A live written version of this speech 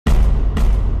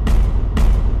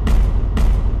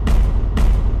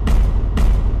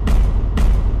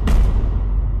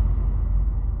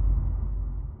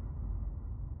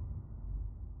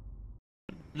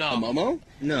A Momo?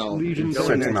 No.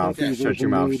 Shut your mouth. Shut your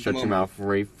mouth. Shut your mouth.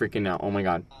 Right freaking out. Oh my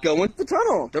god. Go into the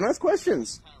tunnel. Don't ask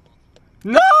questions.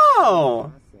 No!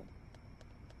 Oh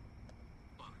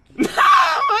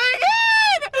my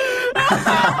god!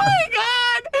 Oh my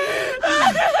god!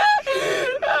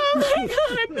 Oh my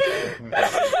god!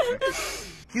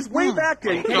 He's way back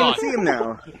there. You can't even see him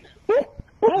now.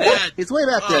 He's way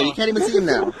back there. You can't even see him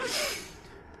now.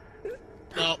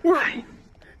 No.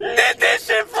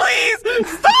 Addition, please!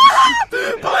 Stop!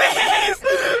 Please!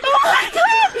 Oh my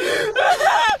god!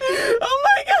 Oh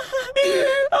my god!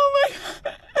 Oh my god!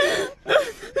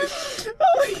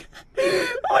 Oh my god!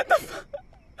 What the fuck?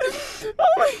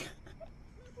 Oh my god!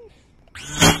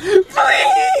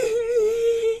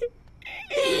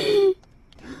 Please!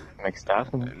 Next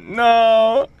stop.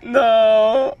 No!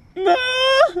 No! No!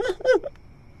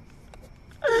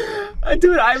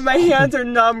 Dude, my hands are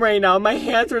numb right now. My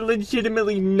hands are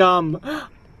legitimately numb. Oh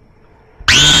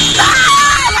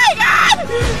my god!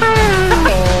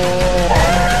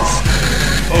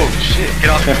 Oh shit, get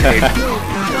off the page.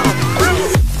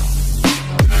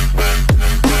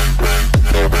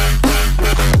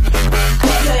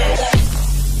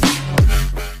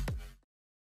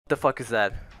 The fuck is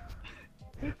that?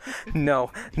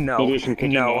 No, no,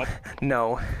 no,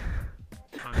 no.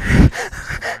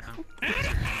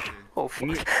 Oh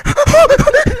fuck.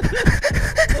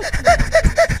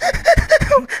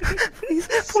 Please,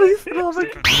 please, oh my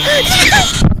god.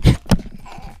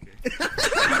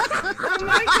 Oh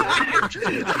my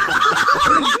god.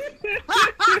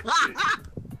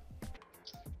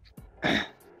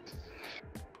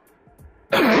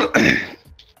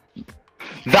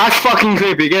 That's fucking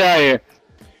creepy, get out of here.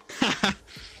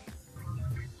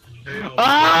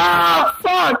 Ah,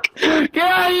 fuck! Get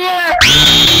out of here!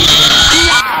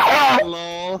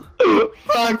 Lol.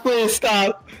 Fuck, please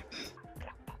stop.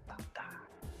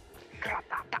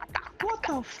 What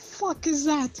the fuck is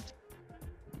that?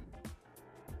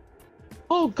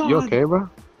 Oh god. You okay, bro?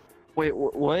 Wait,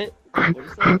 what? I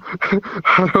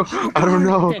don't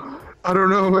know. I don't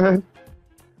know, man.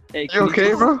 Hey, You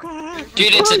okay, bro?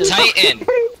 Dude, it's a Titan!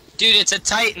 Dude, it's a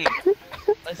Titan!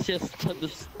 Let's just put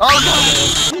this.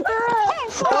 Oh god!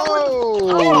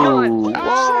 Oh,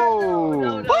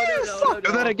 Whoa! no.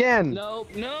 Do that again! No.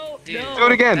 Dude, Do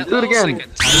it again! Do it again! Like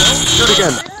Do it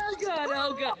again!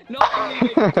 Oh god.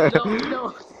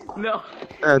 No.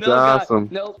 That's No, God. awesome.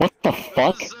 No. What the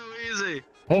fuck? So easy.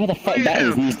 Whoever the fuck that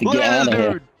is needs to Look get at out this of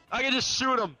here. dude. I can just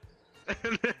shoot him.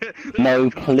 No,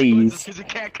 please. Because he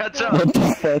can't catch up. What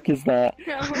the fuck is that?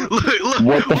 Look.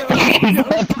 What the fuck is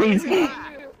that, please?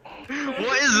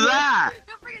 What is that?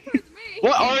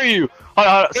 What are you? Hold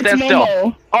on, stand It's still.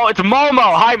 Momo. Oh, it's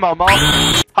Momo! Hi, Momo.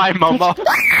 Hi, Momo.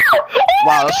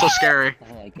 Wow, that's so scary.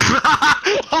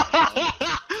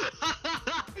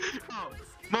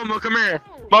 Momo, come here.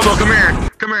 Momo, come here.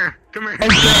 Come here. Come here.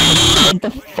 What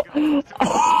the fuck?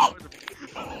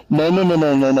 No.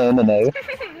 No.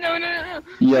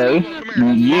 Yo,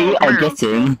 you are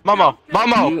getting. Momo, You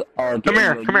Momo. are Come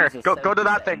here. getting Come here. your Go to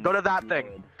that thing. Go to that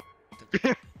thing.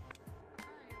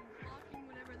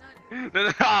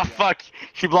 Ah, fuck.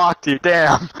 She blocked you.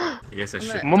 Damn. I guess I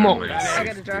should. Momo. I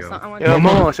gotta draw something. I want Yo,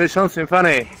 Momo, say something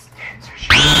funny.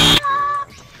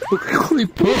 Holy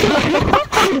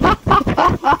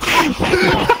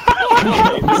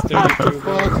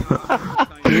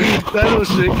That was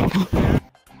sick.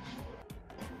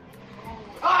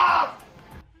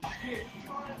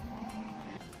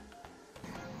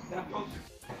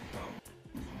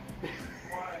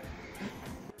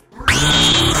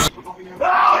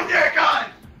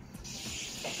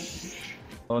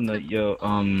 Oh no, yo,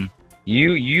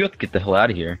 you have to get the hell out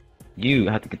of here. You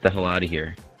have to get the hell out of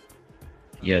here.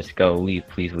 Yes, go, leave,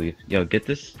 please leave. Yo, get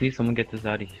this, please someone get this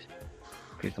out of here.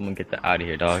 Please someone get that out of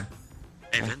here, dog.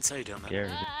 Hey Vince, how you doing, man?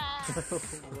 Scary.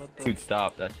 Dude,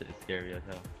 stop, that shit is scary as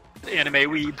hell. Anime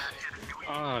weeb.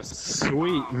 Oh,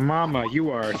 sweet mama,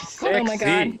 you are sexy. Oh my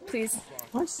god, please.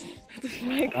 What? Come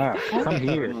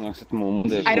here.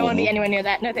 I don't want to be anywhere near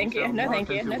that. No thank you. No thank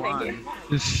you. No thank you.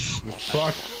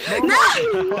 Fuck. No!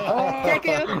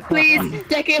 Deku, please.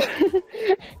 Deku.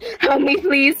 Help me,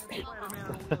 please.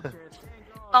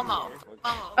 Momo.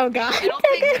 Oh god. I don't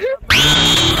think.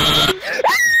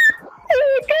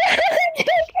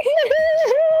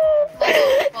 I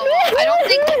don't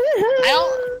think.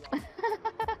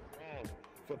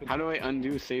 How do I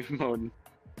undo safe mode?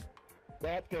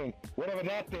 That thing. Whatever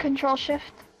that thing. Control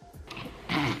shift.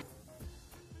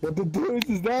 What the deuce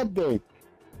is that thing?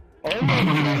 Oh my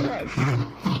god.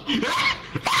 Does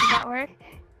that work?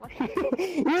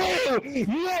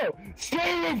 Yo!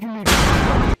 Stay away from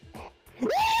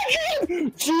me!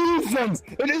 Jesus!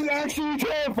 It is actually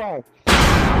terrifying!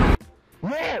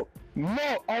 No!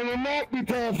 No! I will not be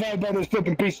terrified by this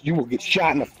flipping piece. You will get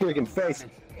shot in the friggin' face.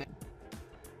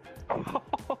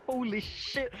 Holy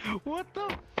shit! What the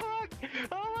fuck?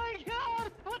 Oh my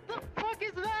god! What the fuck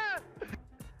is that?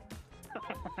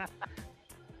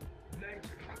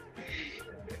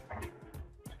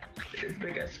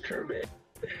 Big ass Kermit.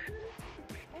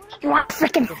 You want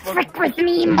frickin' frick with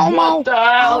me, Momo? What the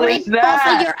hell is that?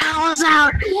 Both of your owls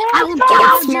out. I will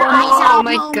gouge your eyes out, Oh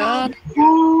my Momo. god.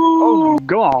 Oh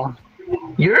god.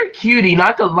 You're a cutie,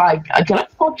 not gonna lie. Can I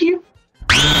fuck you?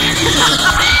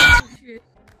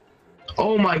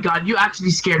 Oh my god, you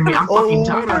actually scared me. I'm fucking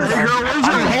tired. Where's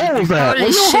your holes at?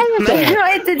 Holy shit, man.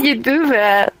 Why did you do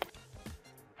that?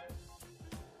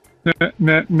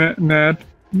 Ned.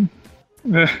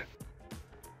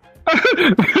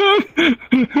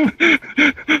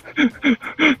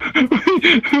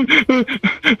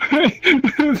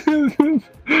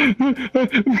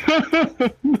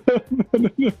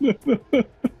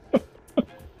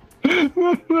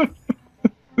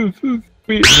 This is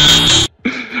sweet.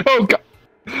 Oh god.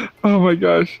 Oh my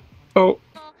gosh. Oh.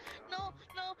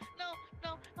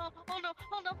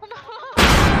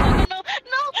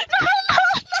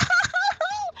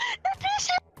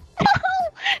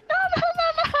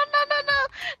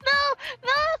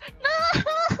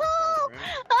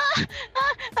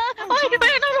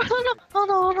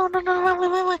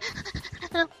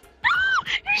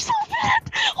 You're so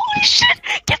bad! Holy shit!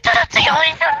 Get that thing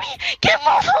away from me! Get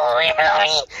Momo away from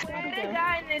me!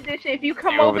 If you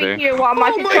come Over over there. here while my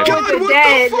God, controllers what are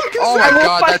dead, the fuck is Oh that? my I will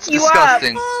god, fuck that's you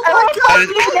disgusting. up. I will fuck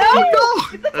you. No!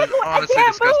 That is honestly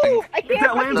disgusting. I can't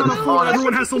That lands on the floor,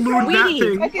 everyone has to loot that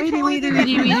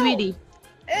thing. Weedy.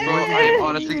 I'm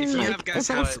honestly If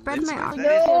I spread my arms. No,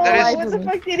 That is- where the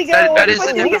fuck did he go? that is Where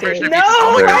the the fuck different did he version of go? pizza.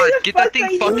 Oh my Where god, the get that fuck thing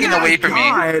are you fucking at? away from me.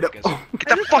 God. Get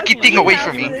that fucking thing away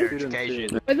from me.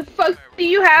 Where the fuck do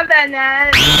you have that,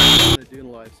 Nat?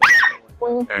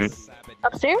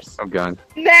 Upstairs? Oh god.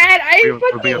 Nat, I We'll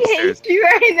be fucking upstairs. hate you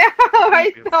right now.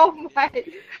 I so much.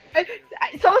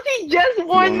 Sophie just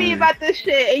warned me about this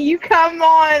shit, and you come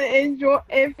on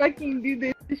and fucking do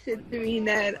this shit to me,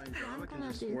 Nat.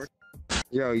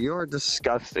 Yo, you're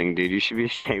disgusting, dude. You should be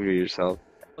ashamed of yourself.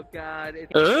 Oh god,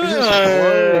 it's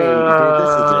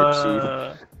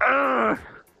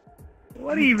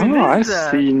What even is that?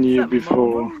 I've seen you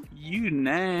before. You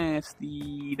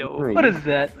nasty though. What is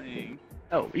that?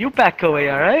 Oh, you back away,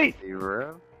 alright?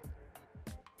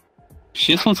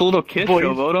 She just wants a little kiss, Boy,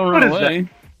 Jovo. Don't what run is away.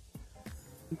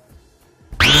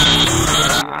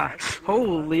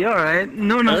 Holy, alright.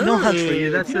 No hunt for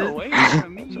you, that's Get it. away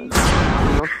from me.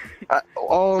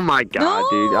 Oh my god,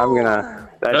 dude. I'm gonna.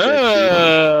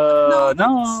 That's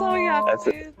No. So yeah.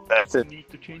 it. That's it.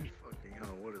 Fucking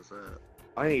hell, what is that?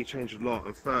 I need to change a lot,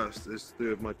 and first it's to do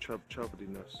with my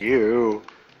chubbiness. You.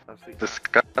 That's the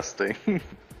Disgusting.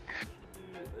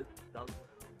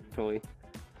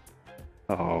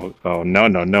 Oh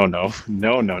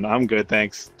no, I'm good,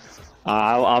 thanks.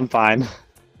 I'm fine.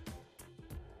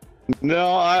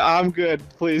 No, I'm good,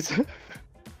 please.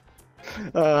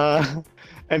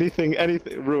 Anything,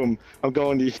 room. I'm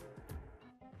going to.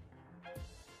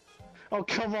 Oh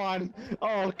come on!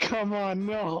 Oh come on!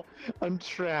 No, I'm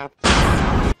trapped.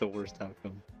 The worst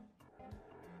outcome.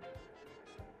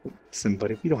 Listen,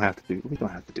 buddy, we don't have to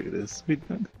do this.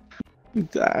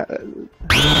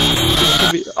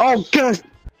 Oh god!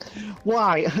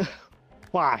 Why?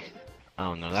 Why?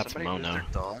 Oh no, that's Mono.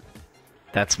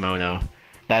 That's Mono.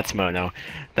 That's Mono.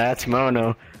 That's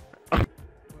Mono.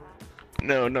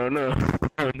 No.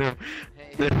 Oh no.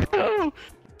 No.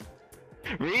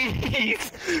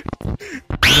 Reese!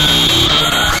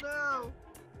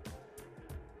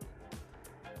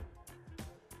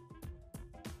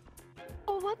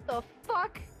 Oh, what the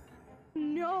fuck?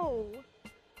 No.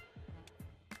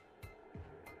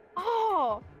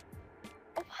 Oh.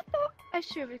 What the? I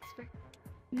should have expected.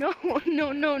 No.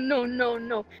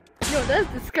 No, that's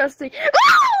disgusting.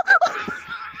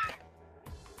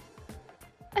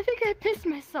 I think I pissed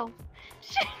myself.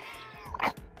 Shit.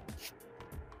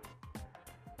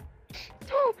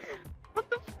 Oh, what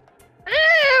the?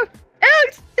 Ew!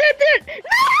 Alex, did it!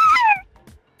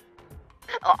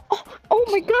 No! Oh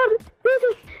my God!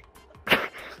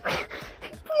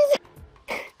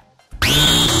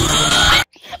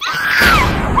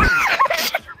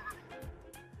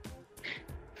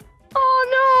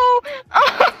 Oh no!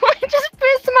 Oh, I just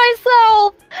pissed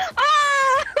myself!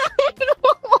 Ah! No!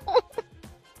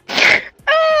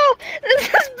 Oh, this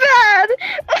is bad!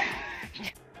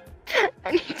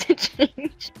 I need to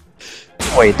change.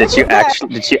 Wait, did you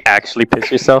actually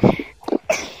piss yourself?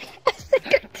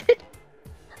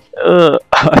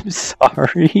 I'm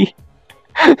sorry.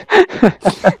 I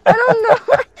don't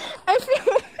know. I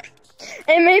feel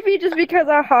it may be just because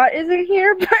our hot isn't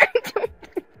here, but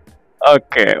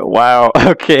Okay, wow,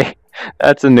 okay.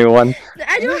 That's a new one.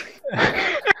 I don't.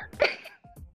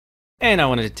 And I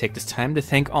wanted to take this time to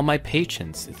thank all my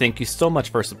patrons. Thank you so much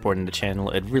for supporting the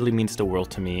channel. It really means the world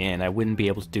to me, and I wouldn't be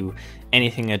able to do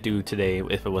anything I do today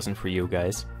if it wasn't for you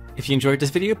guys. If you enjoyed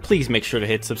this video, please make sure to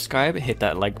hit subscribe, hit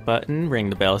that like button, ring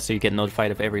the bell so you get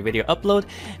notified of every video upload,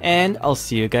 and I'll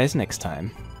see you guys next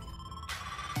time.